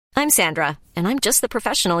I'm Sandra, and I'm just the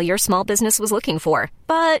professional your small business was looking for.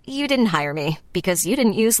 But you didn't hire me because you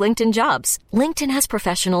didn't use LinkedIn Jobs. LinkedIn has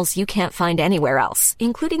professionals you can't find anywhere else,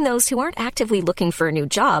 including those who aren't actively looking for a new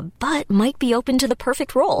job, but might be open to the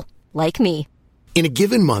perfect role, like me. In a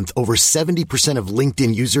given month, over 70% of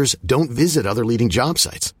LinkedIn users don't visit other leading job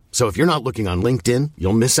sites. So if you're not looking on LinkedIn,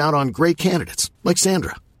 you'll miss out on great candidates like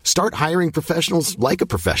Sandra. Start hiring professionals like a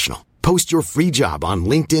professional. Post your free job on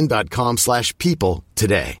linkedin.com/people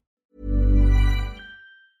today.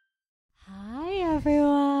 Hi,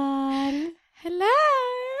 everyone. Hello.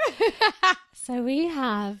 So we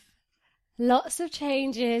have lots of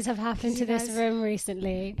changes have happened to this room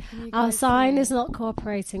recently. Our sign is not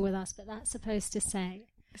cooperating with us, but that's supposed to say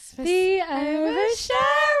the Oversharers.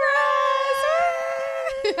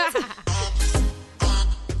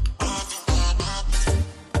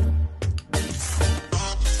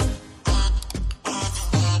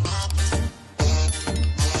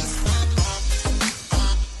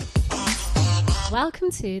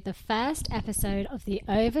 Welcome to the first episode of the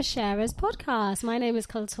Oversharers podcast. My name is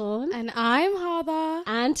Coltorn. And I'm Hada.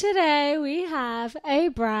 And today we have a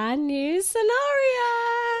brand new scenario.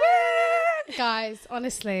 Guys,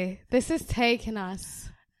 honestly, this has taken us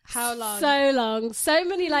how long? So long. So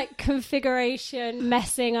many configuration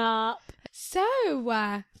messing up. So,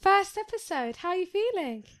 first episode, how are you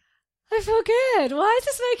feeling? I feel good. Why is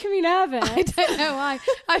this making me nervous? I don't know why.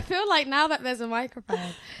 I feel like now that there's a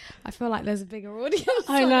microphone, I feel like there's a bigger audience.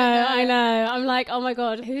 I know. I'm like, oh my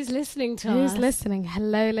God, who's listening to us? Who's listening?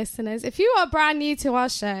 Hello, listeners. If you are brand new to our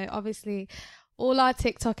show, obviously, all our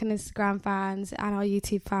TikTok and Instagram fans and our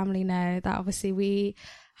YouTube family know that obviously we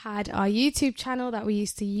had our YouTube channel that we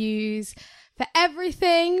used to use for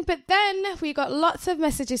everything. But then we got lots of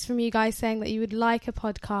messages from you guys saying that you would like a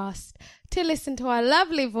podcast to listen to our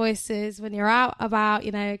lovely voices when you're out about,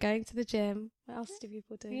 going to the gym. What else do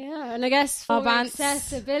people do? Yeah, and I guess for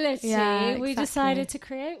accessibility, we decided to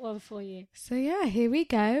create one for you. So yeah, here we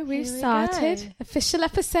go. We've started official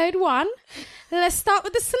episode 1. Let's start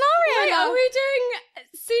with the scenario. Wait, are we doing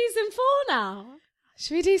season 4 now?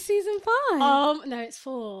 Should we do season 5? No, it's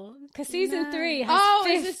 4 because season 3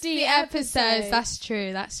 has 50 episodes. That's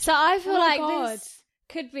true. So I feel this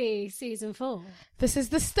could be season 4. This is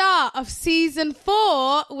the start of season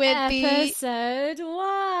 4 with episode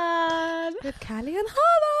 1 with Callie and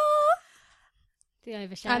Hannah. The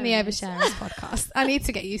Oversharers. And the Oversharers podcast. I need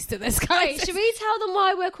to get used to this, guys. Wait, should we tell them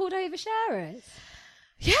why we're called Oversharers?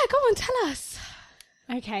 Yeah, go on, tell us.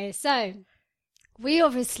 Okay, so we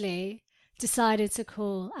obviously decided to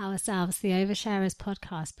call ourselves the Oversharers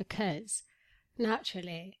podcast because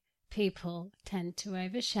naturally people tend to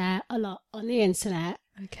overshare a lot on the internet.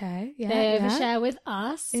 Okay, yeah. They overshare with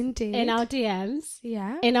us. Indeed. In our DMs.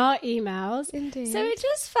 Yeah. In our emails. Indeed. So it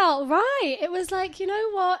just felt right. It was like, you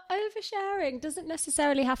know what? Oversharing doesn't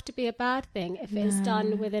necessarily have to be a bad thing if it's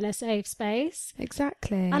done within a safe space.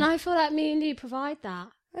 Exactly. And I feel like me and you provide that.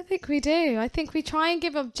 I think we do. I think we try and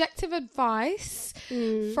give objective advice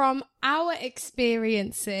from our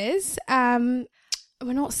experiences.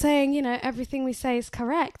 We're not saying, everything we say is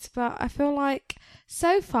correct, but I feel like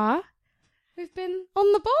so far we've been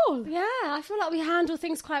on the ball. Yeah, I feel like we handle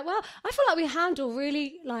things quite well. I feel like we handle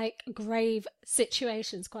really grave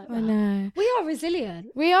situations quite well. I know. We are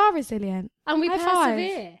resilient. We are resilient. And we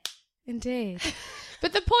persevere. Indeed.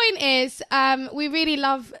 But the point is, we really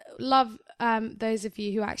love those of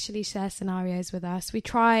you who actually share scenarios with us. We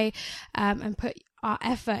try and put our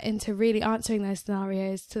effort into really answering those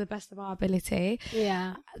scenarios to the best of our ability.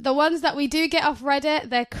 Yeah. The ones that we do get off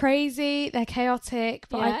Reddit, they're crazy, they're chaotic,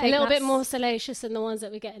 but I think a little bit more salacious than the ones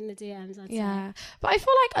that we get in the DMs, I'd say. But I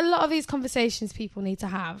feel like a lot of these conversations people need to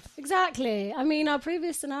have. Exactly. I mean, our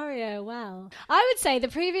previous scenario, I would say the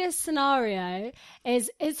previous scenario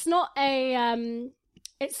it's not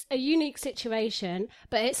it's a unique situation,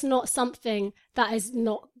 but it's not something that is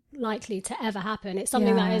not likely to ever happen. It's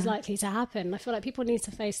something that is likely to happen. I feel like people need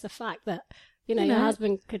to face the fact that, your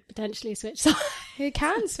husband could potentially switch sides. He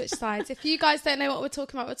can switch sides. If you guys don't know what we're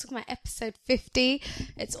talking about episode 50.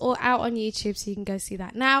 It's all out on YouTube, so you can go see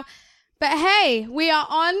that now. But hey, we are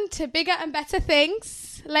on to bigger and better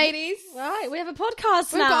things, ladies. Right, we have a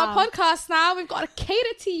podcast now. We've got a podcast now. We've got to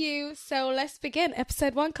cater to you. So let's begin.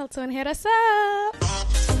 Episode 1, Colton, hit us up.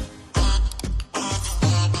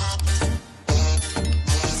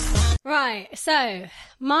 Right, so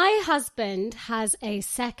my husband has a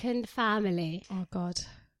second family. Oh, God.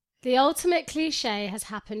 The ultimate cliche has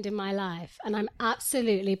happened in my life, and I'm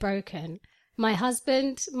absolutely broken. My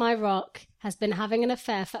husband, my rock, has been having an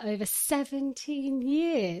affair for over 17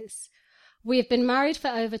 years. We have been married for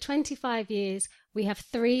over 25 years. We have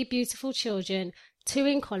 3 beautiful children, 2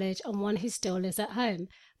 in college, and 1 who still lives at home.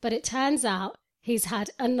 But it turns out he's had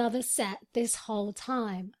another set this whole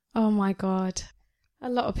time. Oh my God. A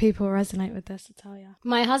lot of people resonate with this, I tell you.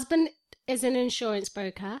 My husband is an insurance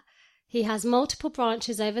broker. He has multiple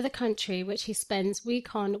branches over the country, which he spends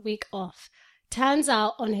week on, week off. Turns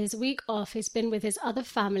out on his week off, he's been with his other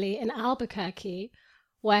family in Albuquerque,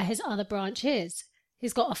 where his other branch is.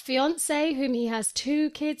 He's got a fiancée whom he has 2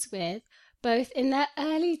 kids with, both in their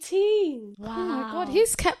early teens. Wow. Oh my God,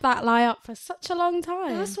 he's kept that lie up for such a long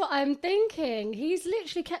time. That's what I'm thinking. He's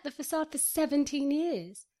literally kept the facade for 17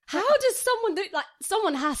 years. How does someone do, like,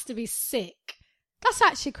 someone has to be sick. That's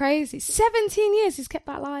actually crazy. 17 years he's kept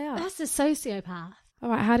that lie up. That's a sociopath. All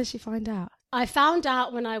right, how did she find out? I found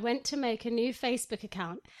out when I went to make a new Facebook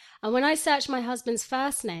account, and when I searched my husband's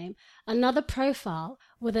first name, another profile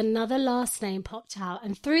with another last name popped out,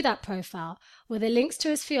 and through that profile were the links to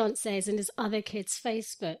his fiancées and his other kids'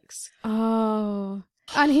 Facebooks. Oh,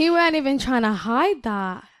 and he weren't even trying to hide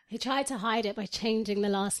that. He tried to hide it by changing the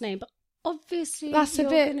last name, but obviously that's you're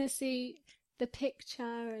going to see the picture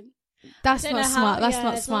and... That's not smart. That's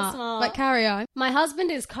not smart. But carry on. My husband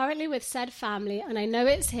is currently with said family, and I know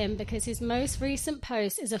it's him because his most recent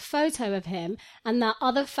post is a photo of him and that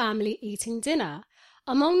other family eating dinner.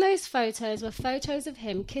 Among those photos were photos of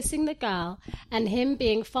him kissing the girl and him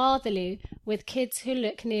being fatherly with kids who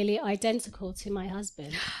look nearly identical to my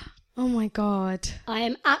husband. Oh my God. I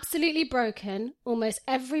am absolutely broken. Almost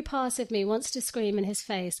every part of me wants to scream in his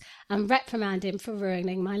face and reprimand him for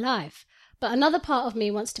ruining my life. But another part of me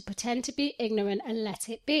wants to pretend to be ignorant and let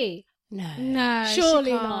it be. No,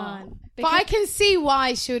 surely not. But I can see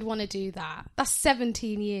why she would want to do that. That's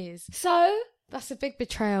 17 years. So? That's a big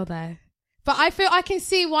betrayal, though. But I can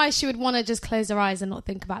see why she would want to just close her eyes and not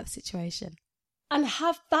think about the situation. And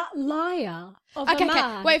have that liar of a man.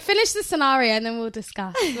 Okay. Wait, finish the scenario and then we'll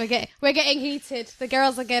discuss. We're getting heated. The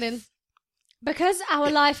girls are getting... Because our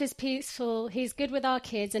life is peaceful, he's good with our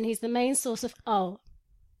kids, and he's the main source of...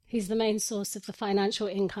 He's the main source of the financial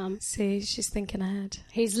income. See, she's thinking ahead.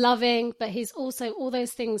 He's loving, but he's also all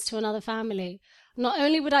those things to another family. Not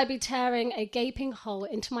only would I be tearing a gaping hole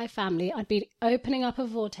into my family, I'd be opening up a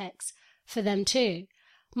vortex for them too.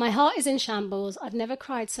 My heart is in shambles. I've never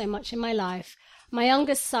cried so much in my life. My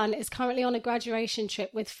youngest son is currently on a graduation trip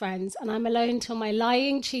with friends, and I'm alone till my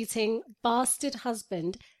lying, cheating, bastard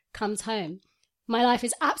husband comes home. My life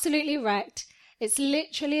is absolutely wrecked. It's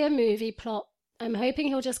literally a movie plot. I'm hoping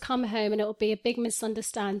he'll just come home and it'll be a big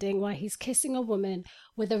misunderstanding why he's kissing a woman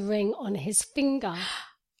with a ring on his finger.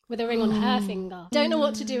 With a ring on her finger. Don't know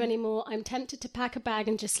what to do anymore. I'm tempted to pack a bag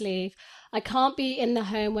and just leave. I can't be in the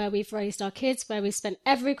home where we've raised our kids, where we've spent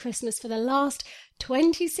every Christmas for the last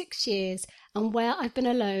 26 years, and where I've been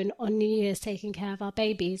alone on New Year's taking care of our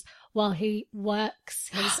babies while he works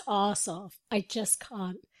his arse off. I just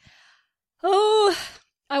can't. Oh,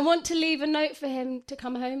 I want to leave a note for him to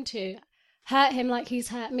come home to. Hurt him like he's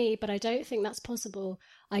hurt me, but I don't think that's possible.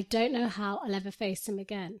 I don't know how I'll ever face him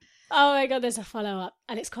again. Oh my God, there's a follow-up,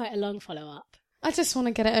 and it's quite a long follow-up. I just want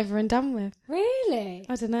to get it over and done with. Really?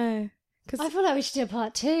 I don't know. I feel like we should do a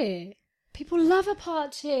part 2. People love a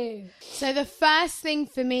part 2. So the first thing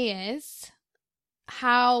for me is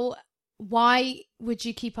why would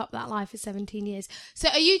you keep up that life for 17 years? So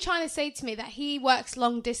are you trying to say to me that he works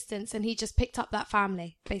long distance and he just picked up that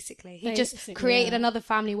family, basically? He just created another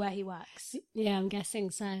family where he works? Yeah, I'm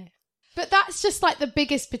guessing so. But that's just like the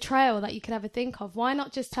biggest betrayal that you could ever think of. Why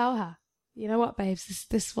not just tell her, you know what, babes,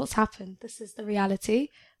 this is what's happened. This is the reality.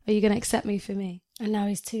 Are you going to accept me for me? And now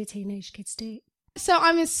he's 2 teenage kids too. So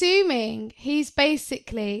I'm assuming he's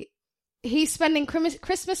spending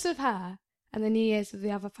Christmas with her and the New Year's with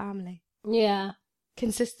the other family. Yeah.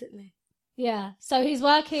 Consistently. Yeah. So he's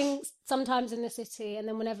working sometimes in the city, and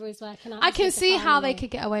then whenever he's working out... I can see how they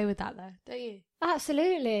could get away with that, though, don't you?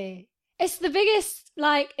 Absolutely. It's the biggest,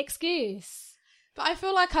 excuse. But I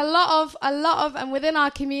feel like a lot of, and within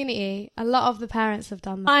our community, a lot of the parents have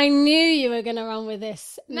done that. I knew you were going to run with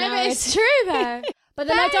this. No, but it's true, though. But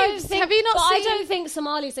then I don't think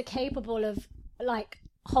Somalis are capable of,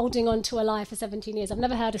 holding on to a lie for 17 years. I've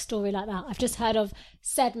never heard a story like that. I've just heard of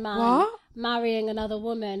said man marrying another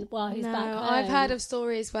woman while he's back home. I've heard of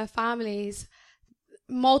stories where families,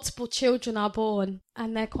 multiple children are born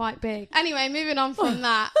and they're quite big. Anyway, moving on from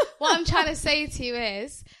that, what I'm trying to say to you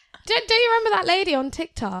is, do you remember that lady on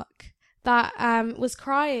TikTok that was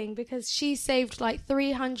crying because she saved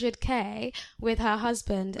 300k with her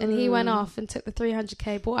husband, and he went off and took the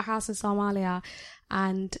 300k, bought a house in Somalia,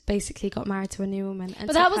 and basically got married to a new woman. And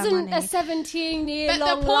but that wasn't a 17-year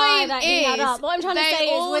long lie that he had up. What I'm trying to say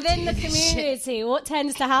is, within the community, what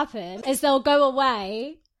tends to happen is they'll go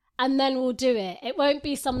away and then we'll do it. It won't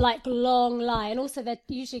be some like long lie. And also they're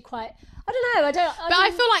usually quite, I don't know. But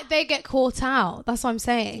I feel like they get caught out. That's what I'm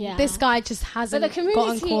saying. Yeah. This guy just hasn't But the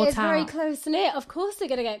gotten community caught is out. very close knit. Of course they're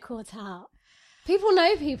going to get caught out. People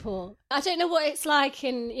know people. I don't know what it's like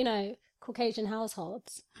in, Caucasian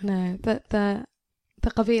households. No, but the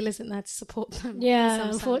Qabil isn't there to support them. Yeah,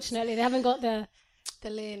 unfortunately. They haven't got the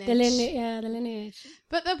lineage. the lineage.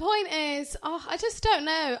 But the point is, I just don't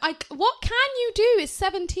know. What can you do? It's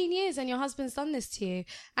 17 years and your husband's done this to you.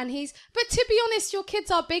 But to be honest, your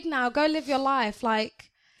kids are big now. Go live your life.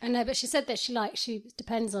 Like, I know, but she said that she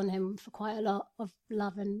depends on him for quite a lot of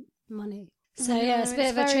love and money. So yeah, it's a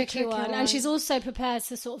bit of a tricky one. And she's also prepared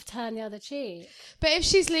to sort of turn the other cheek. But if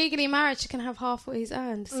she's legally married, she can have half what he's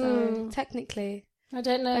earned. So technically, I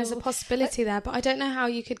don't know. There's a possibility there, but I don't know how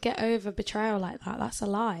you could get over betrayal like that. That's a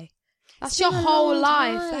lie. That's your whole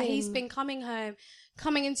life that he's been coming home,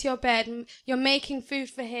 coming into your bed, and you're making food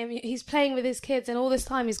for him. He's playing with his kids, and all this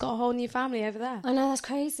time he's got a whole new family over there. I know, that's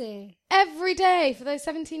crazy. Every day for those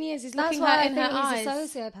 17 years, he's looking her in her eyes.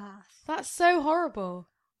 He's a sociopath. That's so horrible.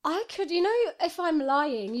 I could, if I'm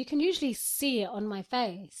lying, you can usually see it on my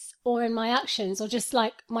face or in my actions or just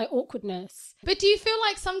like my awkwardness. But do you feel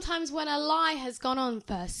like sometimes when a lie has gone on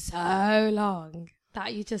for so long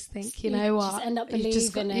that you just think, you know what? Just end up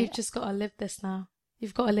believing it. You've just got to live this now.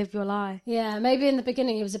 You've got to live your lie. Yeah, maybe in the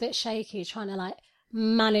beginning he was a bit shaky trying to like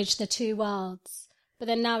manage the two worlds. But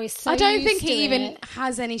then now he's so I don't used think to he even it.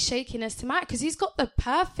 has any shakiness to match because he's got the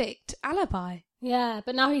perfect alibi. Yeah,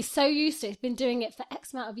 but now he's so used to it. He's been doing it for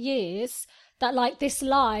X amount of years that like this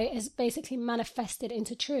lie is basically manifested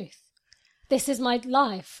into truth. This is my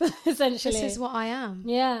life, essentially. This is what I am.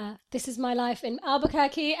 Yeah, this is my life in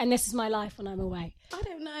Albuquerque and this is my life when I'm away. I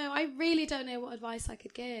don't know. I really don't know what advice I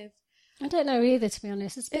could give. I don't know either, to be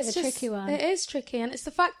honest. It's a bit of a tricky one. It is tricky, and it's the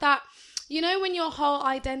fact that, when your whole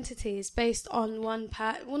identity is based on one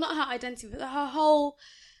well, not her identity, but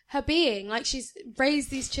her being, like she's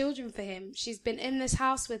raised these children for him. She's been in this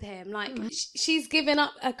house with him. Like she's given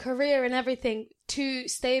up a career and everything to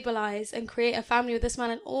stabilize and create a family with this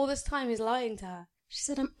man. And all this time he's lying to her. She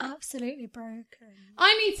said, I'm absolutely broken.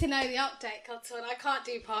 I need to know the update, Colton. I can't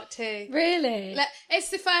do part 2. Really? It's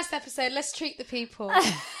the first episode. Let's treat the people.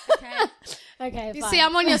 Okay. Okay, You fine. see,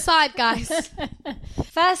 I'm on your side, guys.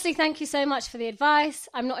 Firstly, thank you so much for the advice.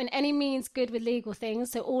 I'm not in any means good with legal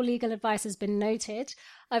things, so all legal advice has been noted.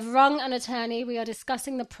 I've rung an attorney. We are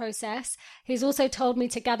discussing the process. He's also told me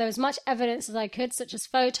to gather as much evidence as I could, such as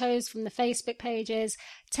photos from the Facebook pages,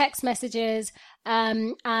 text messages,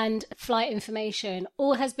 and flight information.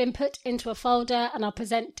 All has been put into a folder, and I'll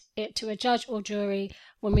present it to a judge or jury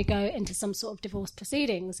when we go into some sort of divorce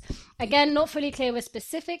proceedings. Again, not fully clear with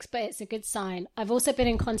specifics, but it's a good sign. I've also been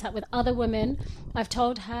in contact with other women. I've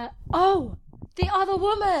told her, the other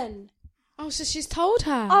woman. Oh, so she's told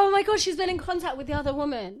her. Oh my God, she's been in contact with the other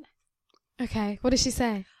woman. Okay, what did she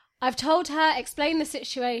say? I've told her, explained the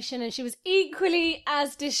situation, and she was equally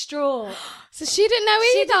as distraught. So she didn't know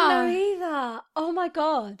either. She didn't know either. Oh my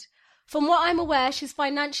God. From what I'm aware, she's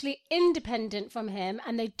financially independent from him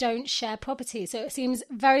and they don't share property. So it seems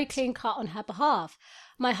very clean cut on her behalf.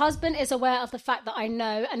 My husband is aware of the fact that I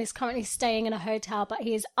know and is currently staying in a hotel, but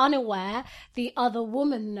he is unaware the other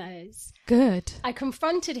woman knows. Good. I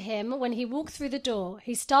confronted him when he walked through the door.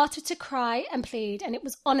 He started to cry and plead, and it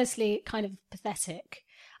was honestly kind of pathetic.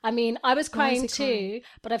 I mean, I was crying too,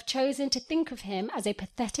 but I've chosen to think of him as a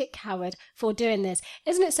pathetic coward for doing this.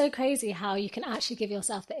 Isn't it so crazy how you can actually give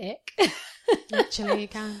yourself the ick? Literally, you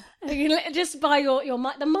can. Just by your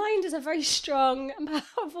mind. The mind is a very strong and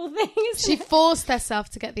powerful thing, isn't She it? forced herself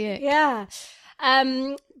to get the ick. Yeah.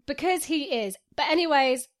 Because he is. But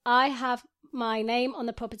anyways, I have my name on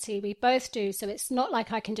the property. We both do, so it's not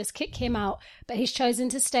like I can just kick him out, but he's chosen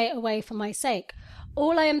to stay away for my sake.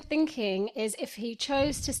 All I am thinking is if he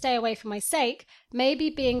chose to stay away for my sake, maybe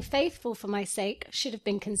being faithful for my sake should have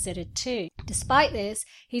been considered too. Despite this,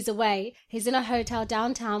 he's away. He's in a hotel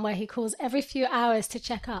downtown where he calls every few hours to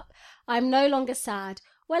check up. I'm no longer sad.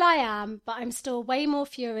 Well, I am, but I'm still way more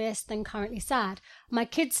furious than currently sad. My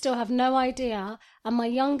kids still have no idea, and my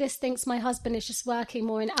youngest thinks my husband is just working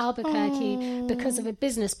more in Albuquerque because of a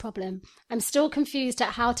business problem. I'm still confused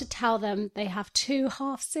at how to tell them they have 2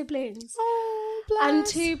 half-siblings. And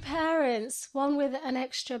 2 parents, one with an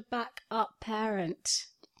extra backup parent.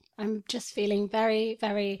 I'm just feeling very,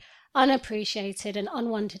 very unappreciated and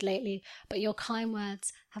unwanted lately, but your kind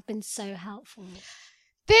words have been so helpful.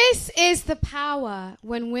 This is the power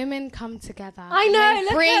when women come together. I know,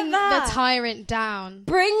 look bring at that. the tyrant down.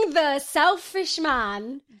 Bring the selfish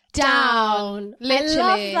man down.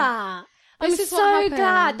 Literally. I love that. I'm This is what so happened.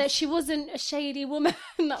 glad that she wasn't a shady woman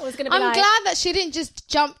that was going to be I'm glad that she didn't just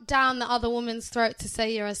jump down the other woman's throat to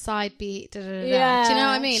say you're a side beat. Da, da, da, da. Yeah. Do you know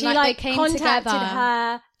what I mean? She they came contacted together.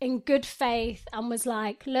 her in good faith and was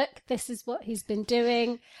like, look, this is what he's been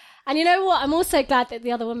doing. And you know what? I'm also glad that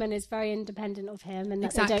the other woman is very independent of him and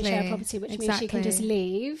that they don't share property, which means she can just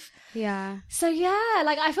leave. Yeah. So yeah,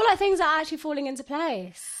 like I feel like things are actually falling into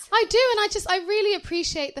place. I do, and I really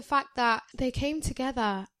appreciate the fact that they came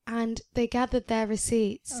together and they gathered their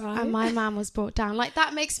receipts and my man was brought down. Like,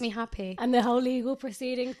 that makes me happy. And the whole legal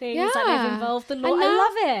proceeding things that they've involved the law. And now, I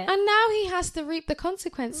love it. And now he has to reap the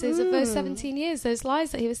consequences of those 17 years, those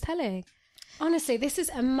lies that he was telling. Honestly, this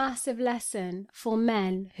is a massive lesson for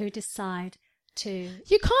men who decide to...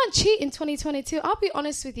 You can't cheat in 2022. I'll be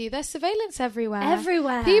honest with you. There's surveillance everywhere.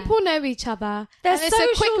 Everywhere. People know each other. There's and social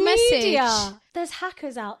it's a quick media. message. There's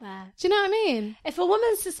hackers out there. Do you know what I mean? If a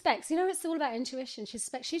woman suspects, you know, it's all about intuition. The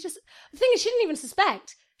thing is, she didn't even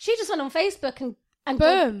suspect. She just went on Facebook and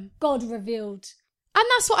Boom. God revealed. And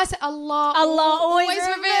that's what I said. Allah always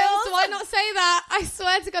reveals. Why not say that? I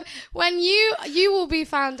swear to God. When you will be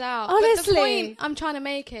found out. Honestly. But the point I'm trying to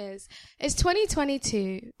make is, it's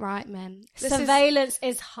 2022, right, men? Surveillance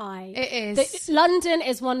is high. It is. London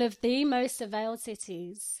is one of the most surveilled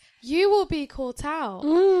cities. You will be caught out.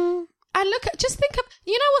 And just think of,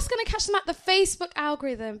 you know what's going to catch them at? The Facebook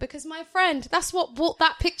algorithm. Because my friend, that's what brought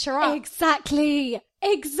that picture up. Exactly.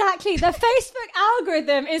 The Facebook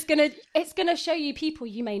algorithm is gonna show you people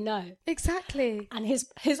you may know. Exactly. And his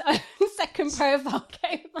own second profile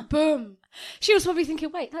came up. Boom. She was probably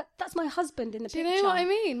thinking, wait, that's my husband in the picture. Do you know what I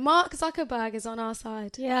mean? Mark Zuckerberg is on our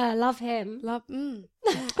side. Yeah, I love him.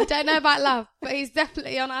 I don't know about love, but he's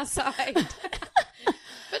definitely on our side. But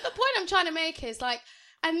the point I'm trying to make is like,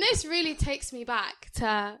 and this really takes me back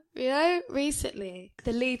to, you know, recently,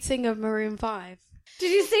 the lead singer of Maroon 5.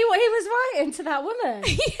 Did you see what he was writing to that woman?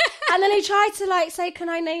 Yeah. And then he tried to say, can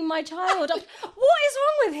I name my child? What is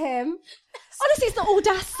wrong with him? Honestly, it's the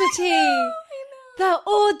audacity. I know. The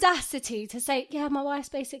audacity to say, yeah, my wife's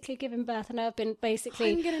basically giving birth and I've been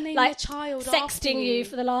basically I'm gonna name my child sexting after you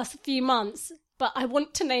for the last few months. But I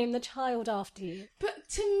want to name the child after you. But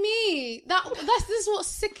to me, this is what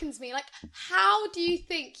sickens me. Like, how do you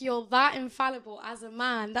think you're that infallible as a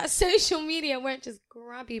man that social media won't just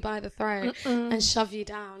grab you by the throat and shove you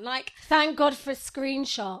down? Like, thank God for a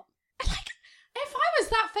screenshot. Like, if I was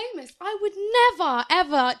that famous, I would never,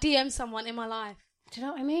 ever DM someone in my life. Do you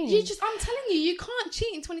know what I mean? I'm telling you, you can't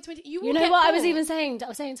cheat in 2020. You know what I was even saying? I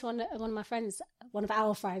was saying to one of my friends, one of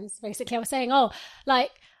our friends, basically, I was saying,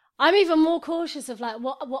 I'm even more cautious of like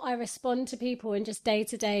what I respond to people in just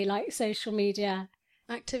day-to-day like social media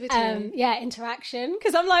activity. Interaction.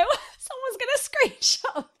 Because I'm like, someone's going to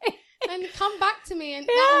screenshot me. And come back to me and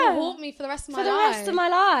that will haunt me for the rest of my life. For the rest of my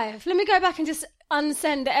life. Let me go back and just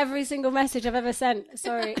unsend every single message I've ever sent.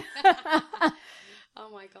 Sorry.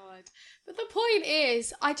 Oh my God. But the point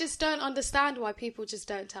is, I just don't understand why people just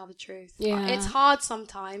don't tell the truth. Yeah. It's hard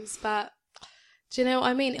sometimes, but do you know what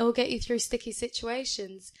I mean? It'll get you through sticky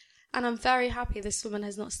situations. And I'm very happy this woman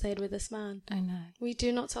has not stayed with this man. I know. We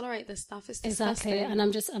do not tolerate this stuff. It's disgusting. Exactly. And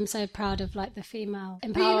I'm so proud of like the female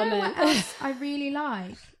empowerment. But you know what else I really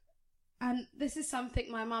like? And this is something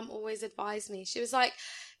my mum always advised me. She was like,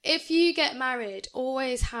 if you get married,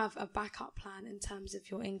 always have a backup plan in terms of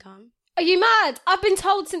your income. Are you mad? I've been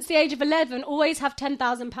told since the age of 11, always have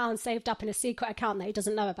 £10,000 saved up in a secret account that he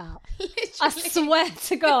doesn't know about. Literally. I swear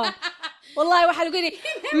to God. Wallahi,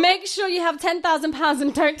 make sure you have £10,000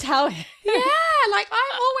 and don't tell him. Yeah, like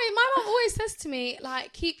my mum always says to me,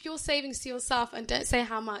 like, keep your savings to yourself and don't say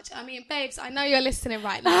how much. I mean, babes, I know you're listening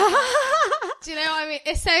right now. Do you know what I mean?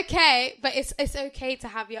 It's okay, but it's okay to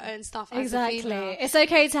have your own stuff as a female. It's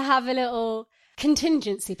okay to have a little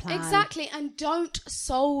contingency plan. Exactly, and don't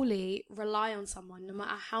solely rely on someone no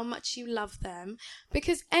matter how much you love them,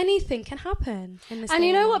 because anything can happen in this. And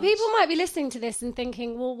you know what, people might be listening to this and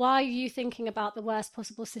thinking, well, why are you thinking about the worst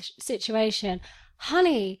possible situation?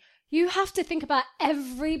 Honey, you have to think about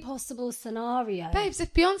every possible scenario. Babes,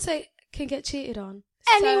 if Beyonce can get cheated on,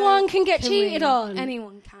 anyone can get cheated on.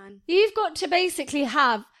 Anyone can. You've got to basically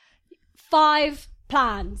have 5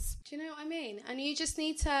 plans. Do you know what I mean? And you just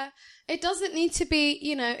need to, it doesn't need to be,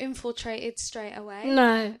 infiltrated straight away.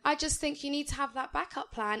 No. I just think you need to have that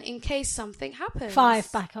backup plan in case something happens.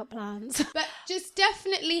 5 backup plans. But just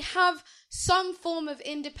definitely have some form of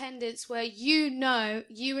independence where you know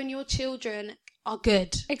you and your children are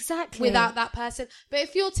good. Exactly. Without that person. But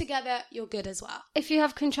if you're together, you're good as well. If you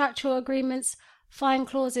have contractual agreements, find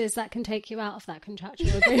clauses that can take you out of that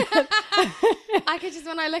contractual agreement. I could just,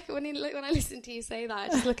 when I listen to you say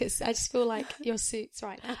that, I just feel like your suits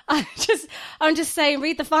right now. I'm just saying,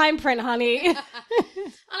 read the fine print, honey. And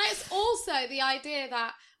it's also the idea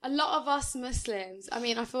that a lot of us Muslims, I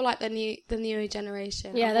mean, I feel like the newer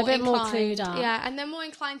generation, they're a bit more clued up. Yeah, and they're more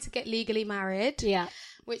inclined to get legally married. Yeah.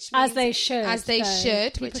 Which means, as they should,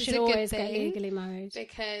 which is should a good always thing, get legally married,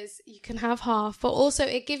 because you can have half, but also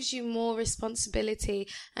it gives you more responsibility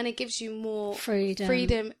and it gives you more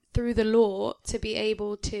freedom through the law to be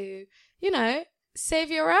able to,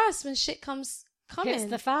 save your ass when shit comes coming. Hits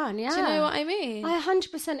the fan, yeah. Do you know what I mean? I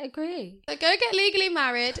 100% agree. So go get legally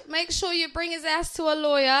married. Make sure you bring his ass to a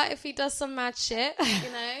lawyer if he does some mad shit.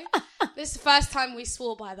 This is the first time we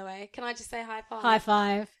swore, by the way. Can I just say high five? High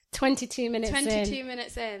five. 22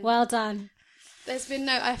 minutes in. Well done. There's been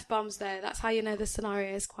no F-bombs though. That's how you know the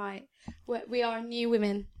scenario is quite... We are new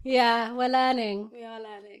women. Yeah, we're learning. We are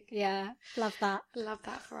learning. Yeah, love that. Love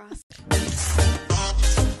that for us.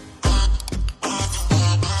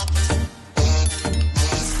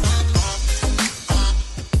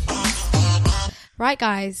 Right,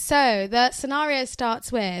 guys. So the scenario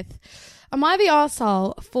starts with... Am I the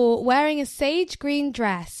arsehole for wearing a sage green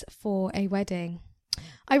dress for a wedding?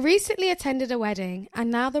 I recently attended a wedding and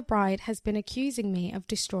now the bride has been accusing me of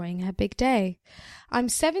destroying her big day. I'm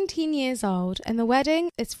 17 years old and the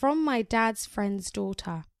wedding is from my dad's friend's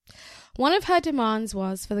daughter. One of her demands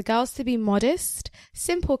was for the girls to be modest,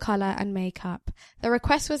 simple colour and makeup. The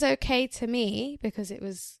request was okay to me because it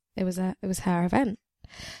was her event.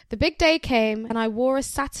 The big day came and I wore a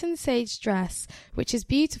satin sage dress, which is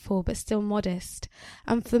beautiful but still modest.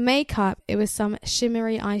 And for makeup, it was some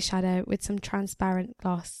shimmery eyeshadow with some transparent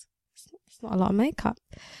gloss. It's not a lot of makeup.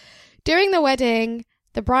 During the wedding,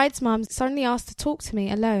 the bride's mum suddenly asked to talk to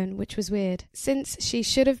me alone, which was weird, since she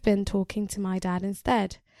should have been talking to my dad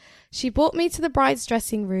instead. She brought me to the bride's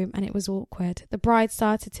dressing room and it was awkward. The bride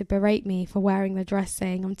started to berate me for wearing the dress,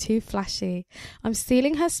 saying I'm too flashy, I'm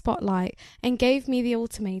stealing her spotlight, and gave me the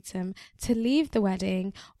ultimatum to leave the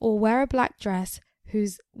wedding or wear a black dress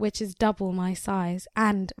which is double my size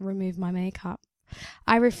and remove my makeup.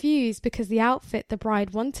 I refused because the outfit the bride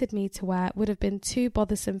wanted me to wear would have been too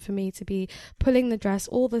bothersome for me to be pulling the dress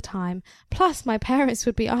all the time. Plus, my parents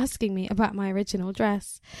would be asking me about my original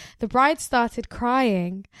dress. The bride started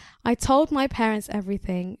crying. I told my parents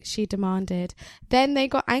everything she demanded. Then they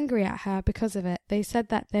got angry at her because of it. They said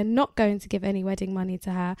that they're not going to give any wedding money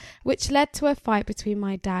to her, which led to a fight between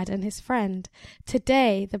my dad and his friend.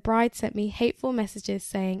 Today, the bride sent me hateful messages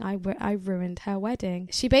saying I ruined her wedding.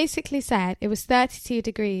 She basically said it was 32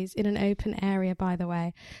 degrees in an open area, by the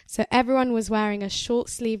way, so everyone was wearing a short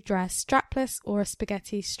sleeve dress, strapless or a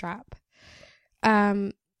spaghetti strap.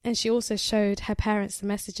 And she also showed her parents the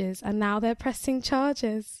messages and now they're pressing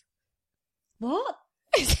charges. What?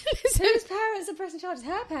 Whose parents are pressing charges?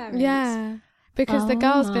 Her parents? Yeah, because the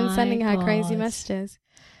girl's been sending her crazy messages.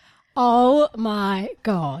 Oh my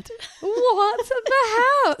God. What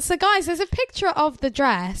the hell? So guys, there's a picture of the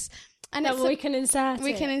dress. And we can insert it.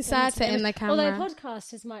 We can insert it in the camera. Although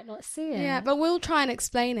podcasters might not see it. Yeah, but we'll try and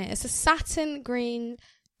explain it. It's a satin green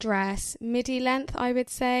dress, midi length, I would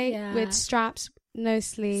say, with straps, no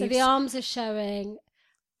sleeves. So the arms are showing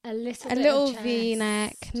a little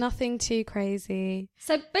V-neck, nothing too crazy.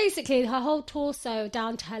 So basically, her whole torso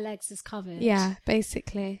down to her legs is covered. Yeah,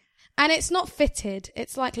 basically. And it's not fitted.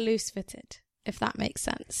 It's like loose fitted, if that makes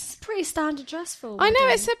sense. It's a pretty standard dress for a wedding. I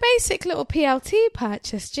know, it's a basic little PLT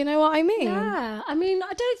purchase. Do you know what I mean? Yeah. I mean,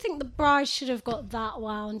 I don't think the bride should have got that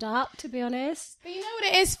wound up, to be honest. But you know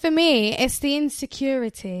what it is for me? It's the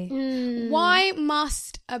insecurity. Why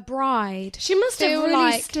must a bride She must have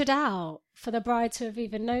really stood out for the bride to have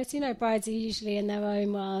even noticed. You know, brides are usually in their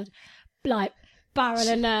own world, like barrel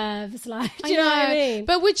of nerves, like, do you know what I mean?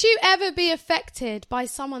 But would you ever be affected by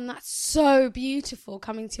someone that's so beautiful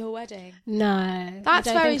coming to your wedding? No.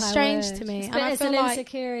 That's very strange to me. But it's an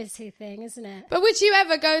insecurity thing, isn't it? But would you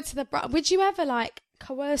ever go to would you ever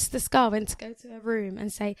coerce this girl into go to her room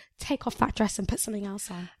and say, take off that dress and put something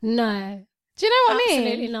else on? No. Do you know what I mean?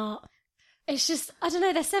 Absolutely not. It's just, I don't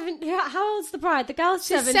know, they're 17. How old's the bride? The girl's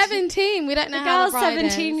 17. She's 17. We don't know how the bride is. The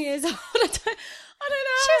girl's 17 years old. I don't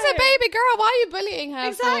know. She's a baby girl. Why are you bullying her?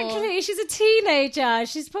 Exactly. She's a teenager.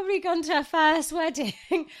 She's probably gone to her first wedding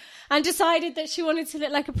and decided that she wanted to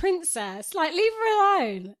look like a princess. Like, leave her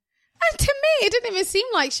alone. And to me, it didn't even seem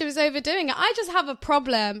like she was overdoing it. I just have a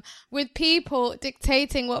problem with people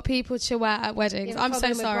dictating what people should wear at weddings. I'm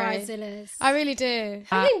so sorry. Bridezillas. I really do.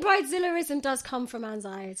 I think bridezillaism does come from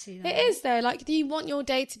anxiety, though. It is, though. Like, you want your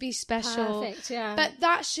day to be special. Perfect, yeah. But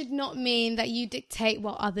that should not mean that you dictate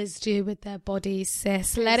what others do with their bodies,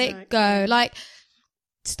 sis. Let it go. Like,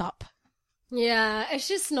 stop. Yeah, it's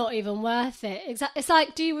just not even worth it. It's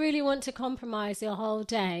like, do you really want to compromise your whole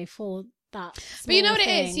day for that? But you know what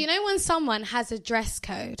thing? it is? You know when someone has a dress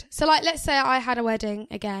code? So, like, let's say I had a wedding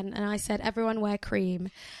again and I said, everyone wear cream.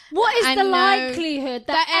 What is I the know likelihood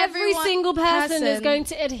that every everyone- single person is going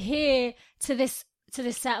to adhere to this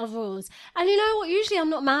set of rules? And you know what? Usually I'm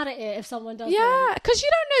not mad at it if someone doesn't. Yeah, because you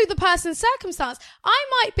don't know the person's circumstance. I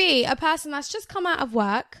might be a person that's just come out of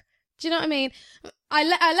work. Do you know what I mean? I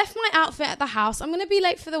left my outfit at the house. I'm going to be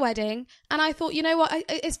late for the wedding. And I thought, you know what?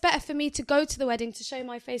 It's better for me to go to the wedding to show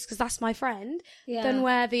my face because that's my friend than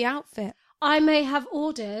wear the outfit. I may have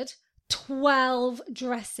ordered 12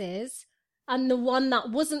 dresses, and the one that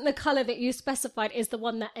wasn't the colour that you specified is the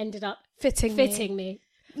one that ended up fitting me.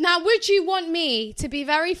 Now, would you want me to be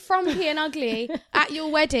very frumpy and ugly at your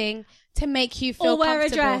wedding to make you feel or wear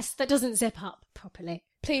comfortable? a dress that doesn't zip up properly?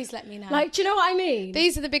 Please let me know. Like, do you know what I mean?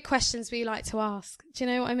 These are the big questions we like to ask. Do you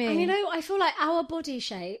know what I mean? And you know, I feel like our body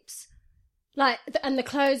shapes, like, and the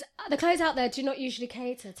clothes out there do not usually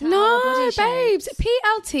cater to our body shapes. Babes,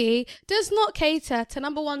 PLT does not cater to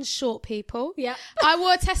number one, short people. Yeah. I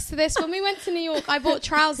will attest to this. When we went to New York, I bought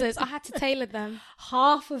trousers. I had to tailor them.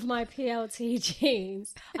 Half of my PLT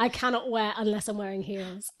jeans I cannot wear unless I'm wearing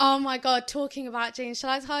heels. Oh my God, talking about jeans,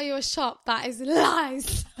 shall I tell you a shop that is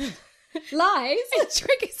lies? Lies? It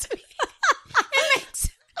triggers me. It makes...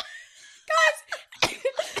 Guys,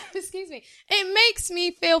 excuse me. It makes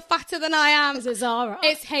me feel fatter than I am. Is it Zara?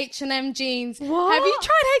 It's H&M jeans. What? Have you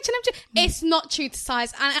tried H&M jeans? It's not true to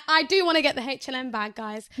size. And I do want to get the H&M bag,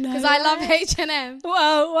 guys. Because I love H&M.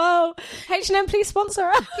 Whoa. H&M, please sponsor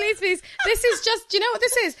us. Please. This is just, do you know what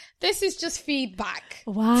this is? This is just feedback.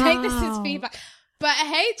 Wow. Take this as feedback. But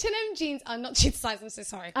H&M jeans are not true to size. I'm so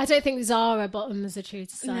sorry. I don't think Zara bottoms are true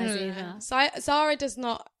to size either. So Zara does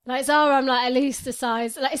not. Like Zara, I'm like at least a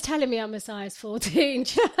size. Like it's telling me I'm a size 14.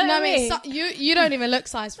 Do you know what I mean? You don't even look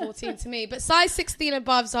size 14 to me. But size 16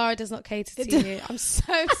 above, Zara does not cater to you. I'm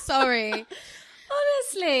so sorry.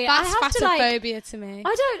 Honestly, That's I have to, like, fatophobia to me.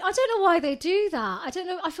 I don't know why they do that. I don't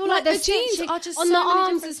know. I feel like the jeans are just on so the many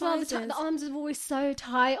arms different as well. sizes. The arms are always so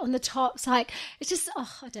tight on the tops. Like it's just, I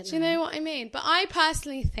don't know. Do you know what I mean? But I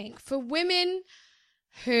personally think for women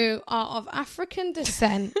who are of African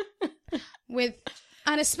descent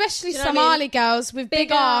and especially Do you know what I Somali mean? girls with big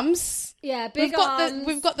Bigger- arms. Yeah, big arms.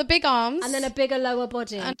 We've got the big arms. and then a bigger lower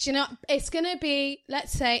body. And do you know, it's going to be,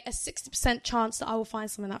 let's say, a 60% chance that I will find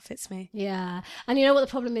something that fits me. Yeah. And you know what the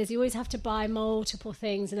problem is? You always have to buy multiple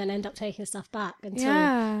things and then end up taking stuff back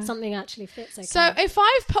until something actually fits. Okay. So if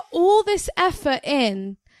I've put all this effort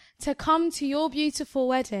in to come to your beautiful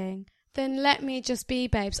wedding, then let me just be,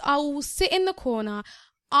 babes. I will sit in the corner.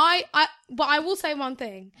 But I will say one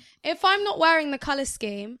thing. If I'm not wearing the colour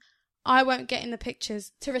scheme, I won't get in the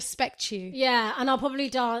pictures to respect you. Yeah, and I'll probably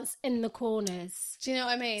dance in the corners. Do you know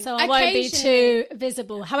what I mean? So I won't be too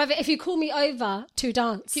visible. However, if you call me over to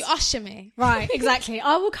dance. If you usher me. Right, exactly.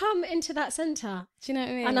 I will come into that centre. Do you know what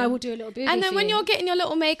I mean? And I will do a little booty And then for when you. you're getting your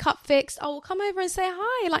little makeup fixed, I will come over and say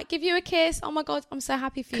hi, like give you a kiss. Oh my God, I'm so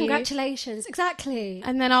happy for you. Congratulations. Exactly.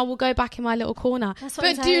 And then I will go back in my little corner. That's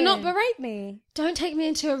what But I'm do not saying. berate me. Don't take me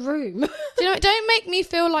into a room. Do you know? Don't make me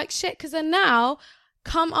feel like shit. Because then now,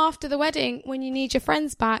 come after the wedding when you need your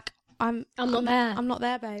friends back. I'm not there. I'm not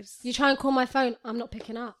there, babes. You try and call my phone, I'm not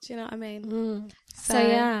picking up. Do you know what I mean? So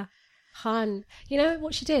yeah, hun. You know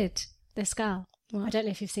what she did? This girl. Well, I don't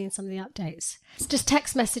know if you've seen some of the updates. It's just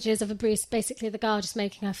text messages of basically the girl just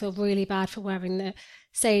making her feel really bad for wearing the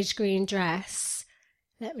sage green dress.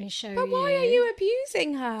 Let me show you. But why are you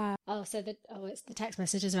abusing her? Oh, it's the text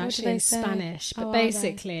messages are What do actually they in say? Spanish. But Oh, are they?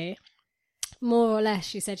 basically, more or less,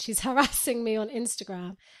 she said she's harassing me on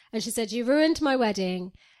Instagram. And she said, "You ruined my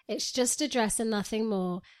wedding. It's just a dress and nothing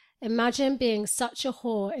more. Imagine being such a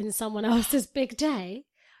whore in someone else's big day.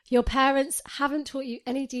 Your parents haven't taught you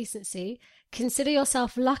any decency. Consider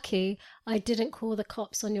yourself lucky I didn't call the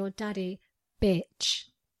cops on your daddy, bitch."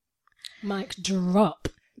 Mic drop.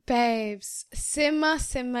 Babes, simmer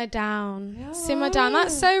down. Yeah. Simmer down.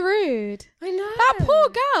 That's so rude. I know. That poor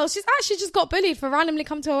girl. She's actually just got bullied for randomly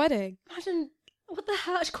come to a wedding. Imagine, what the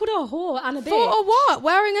hell? She called her a whore and a bitch. For a what?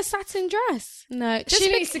 Wearing a satin dress? No.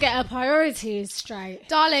 She needs to get her priorities straight.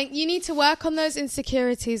 Darling, you need to work on those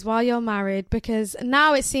insecurities while you're married, because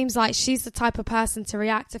now it seems like she's the type of person to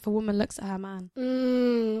react if a woman looks at her man.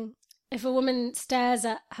 if a woman stares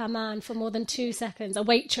at her man for more than 2 seconds, a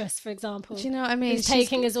waitress, for example, Do you know what I mean? who's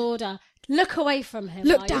taking his order, look away from him.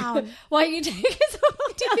 Look down. Why are you taking his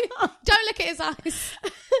order? Don't look at his eyes.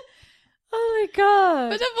 Oh my God.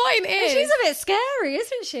 But the point is... She's a bit scary,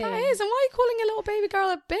 isn't she? That is. And why are you calling a little baby girl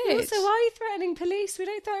a bitch? Also, why are you threatening police? We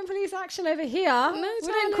don't threaten police action over here. We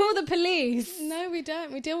don't call the police. No, we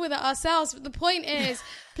don't. We deal with it ourselves. But the point is,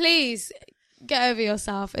 please get over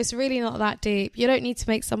yourself. It's really not that deep. You don't need to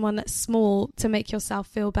make someone that's small to make yourself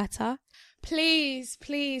feel better. Please,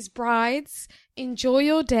 please, brides, enjoy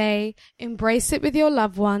your day. Embrace it with your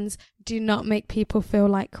loved ones. Do not make people feel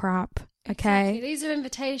like crap. Okay? Exactly. These are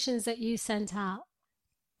invitations that you sent out.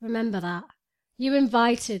 Remember that. You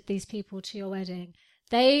invited these people to your wedding.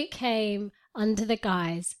 They came under the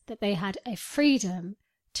guise that they had a freedom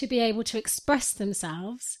to be able to express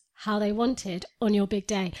themselves how they wanted on your big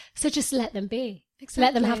day. So just let them be. Exactly.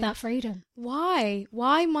 Let them have that freedom. Why?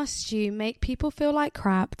 Why must you make people feel like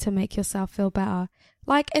crap to make yourself feel better?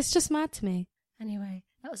 Like, it's just mad to me. Anyway,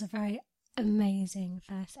 that was a very amazing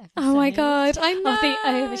first episode. Oh my God, I know. Of the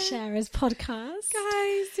Oversharers podcast.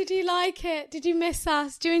 Guys, did you like it? Did you miss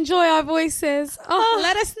us? Do you enjoy our voices? Oh,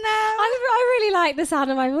 let us know. I really like the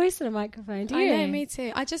sound of my voice in a microphone. Do you? I know, me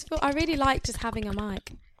too. I just feel I really like just having a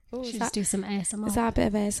mic. Ooh, Should just do some ASMR. Is that a bit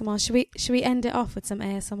of ASMR? Should we end it off with some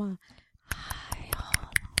ASMR?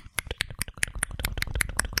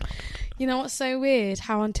 You know what's so weird?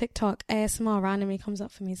 How on TikTok ASMR randomly comes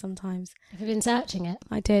up for me sometimes. Have you been searching it?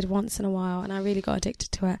 I did once in a while and I really got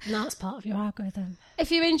addicted to it. And that's part of your algorithm.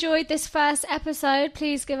 If you enjoyed this first episode,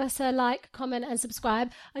 please give us a like, comment and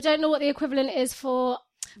subscribe. I don't know what the equivalent is for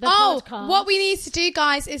the podcast. What we need to do,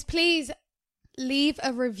 guys, is please leave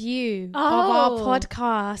a review of our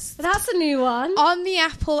podcast. That's a new one. On the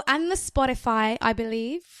Apple and the Spotify, I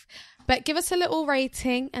believe. But give us a little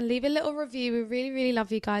rating and leave a little review. We really, really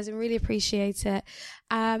love you guys and really appreciate it.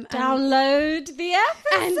 Download the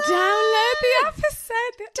episode. And download the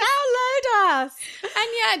episode. Download us. And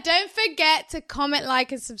yeah, don't forget to comment,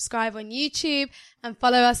 like and subscribe on YouTube and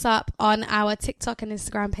follow us up on our TikTok and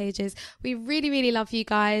Instagram pages. We really, really love you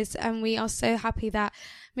guys. And we are so happy that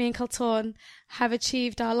me and Colton have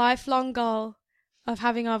achieved our lifelong goal of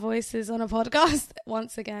having our voices on a podcast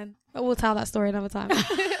once again. But we'll tell that story another time.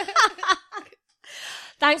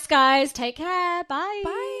 Thanks, guys. Take care. Bye.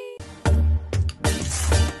 Bye.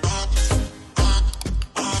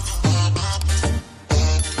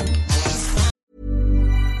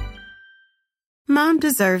 Mom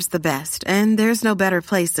deserves the best, and there's no better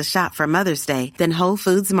place to shop for Mother's Day than Whole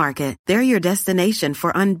Foods Market. They're your destination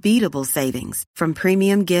for unbeatable savings, from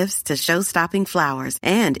premium gifts to show-stopping flowers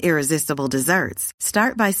and irresistible desserts.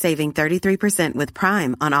 Start by saving 33% with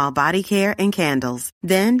Prime on all body care and candles.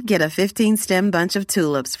 Then get a 15-stem bunch of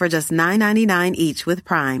tulips for just $9.99 each with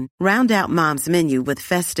Prime. Round out Mom's menu with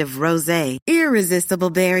festive rosé, irresistible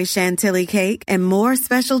berry chantilly cake, and more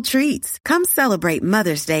special treats. Come celebrate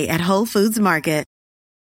Mother's Day at Whole Foods Market.